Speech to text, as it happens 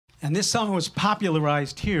And this song was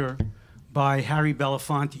popularized here by Harry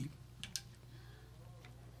Belafonte.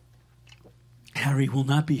 Harry will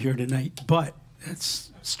not be here tonight, but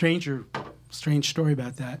it's strange story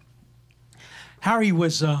about that. Harry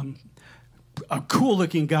was a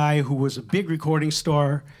cool-looking guy who was a big recording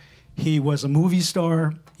star. He was a movie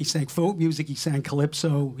star. He sang folk music. He sang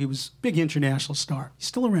calypso. He was a big international star. He's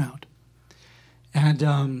still around. And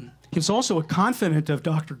he was also a confidant of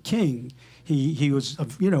Dr. King. He was a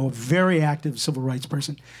very active civil rights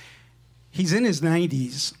person. He's in his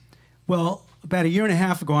 90s. Well, about a year and a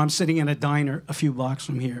half ago, I'm sitting in a diner a few blocks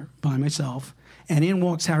from here by myself, and in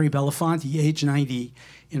walks Harry Belafonte, age 90,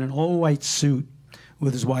 in an all-white suit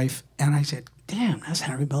with his wife. And I said, damn, that's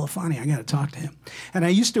Harry Belafonte. I got to talk to him. And I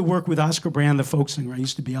used to work with Oscar Brand, the folk singer. I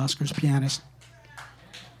used to be Oscar's pianist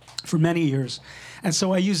for many years. And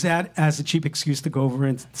so I used that as a cheap excuse to go over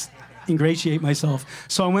and ingratiate myself.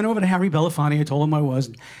 So I went over to Harry Belafonte. I told him I was.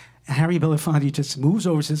 And Harry Belafonte just moves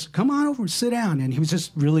over and says, come on over, sit down. And he was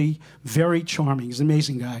just really very charming. He's an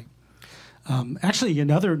amazing guy. Actually,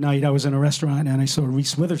 another night I was in a restaurant and I saw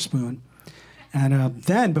Reese Witherspoon. And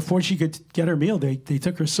then, before she could get her meal, they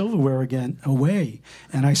took her silverware again away.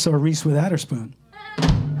 And I saw Reese without her spoon.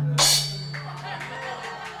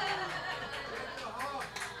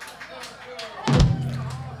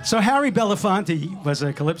 So Harry Belafonte was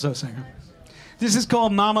a calypso singer. This is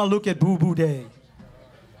called Mama Look at Boo Boo Day.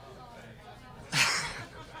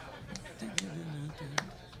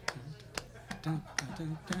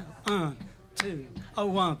 1, 2,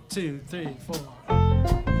 1, 2, 3, 4.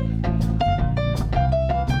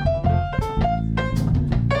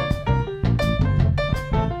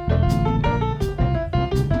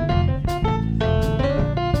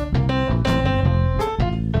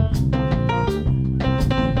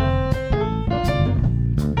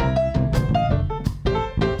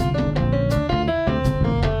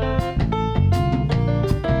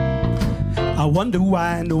 I wonder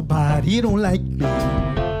why nobody don't like me.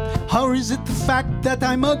 Or is it the fact that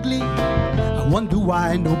I'm ugly? I wonder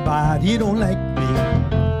why nobody don't like me.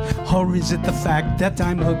 Or is it the fact that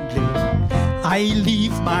I'm ugly? I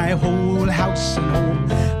leave my whole house and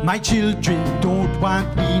home. My children don't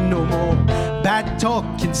want me no more. Bad talk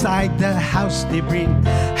inside the house they bring.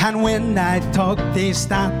 And when I talk they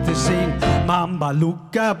start to sing. Mama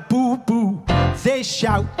look a boo boo. They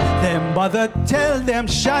shout, their mother tell them,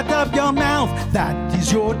 shut up your mouth, that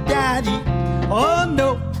is your daddy. Oh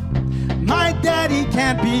no, my daddy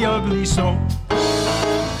can't be ugly, so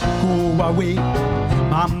go away.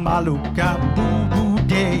 Mama look a boo boo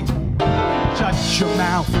day. Shut your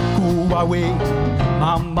mouth, go away.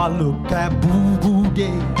 Mama look a boo boo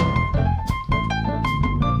day.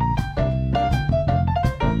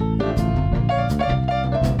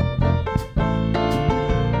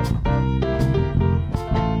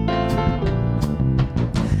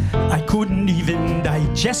 Couldn't even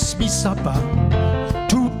digest me supper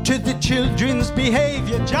due to the children's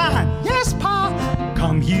behavior. John, yes, Pa?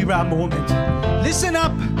 Come here a moment. Listen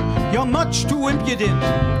up, you're much too impudent.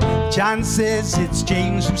 John says it's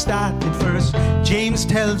James who started first. James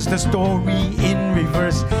tells the story in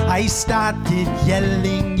reverse. I started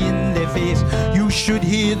yelling in their face. You should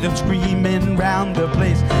hear them screaming round the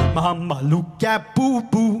place. Mama, look at Boo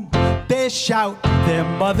Boo. They shout, their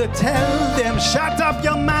mother tell them, shut up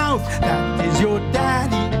your mouth, that is your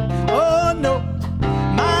daddy. Oh no,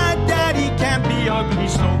 my daddy can't be ugly,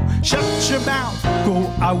 so shut your mouth,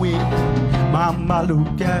 go away. Mama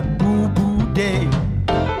look at Boo Boo Day.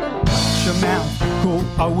 Shut your mouth,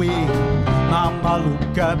 go away. Mama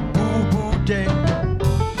look at Boo Boo Day.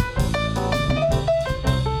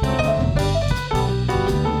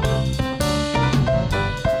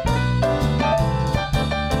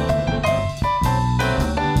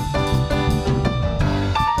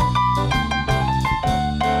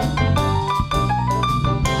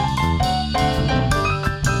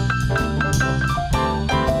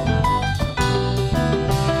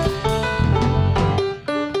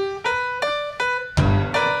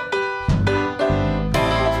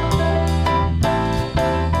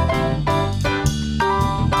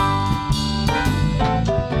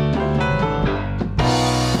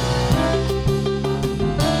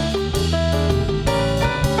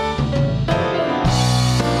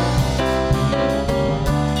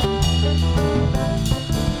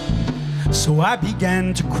 So I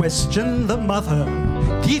began to question the mother.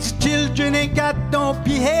 These children ain't got no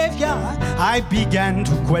behavior. I began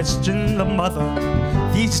to question the mother.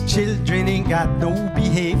 These children ain't got no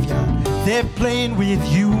behavior. They're playing with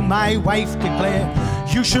you, my wife declared.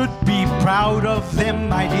 You should be proud of them,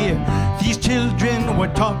 my dear. These children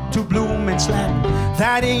were taught to bloom and slack.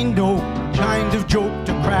 That ain't no kind of joke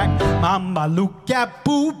to crack. Mama, look at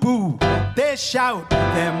boo-boo. They shout,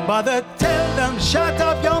 their mother tell them, shut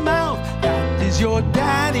up your mouth. That is your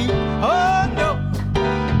daddy. Oh no,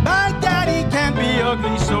 my daddy can't be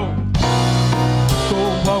ugly, so go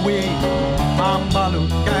away. Mama,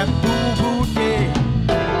 look at boo-boo, yeah.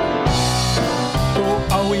 Go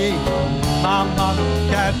away. Mama,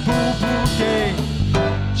 look at boo-boo,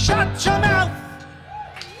 yeah. Shut your mouth.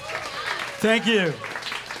 Thank you.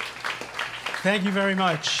 Thank you very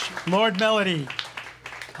much. Lord Melody,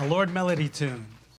 a Lord Melody tune.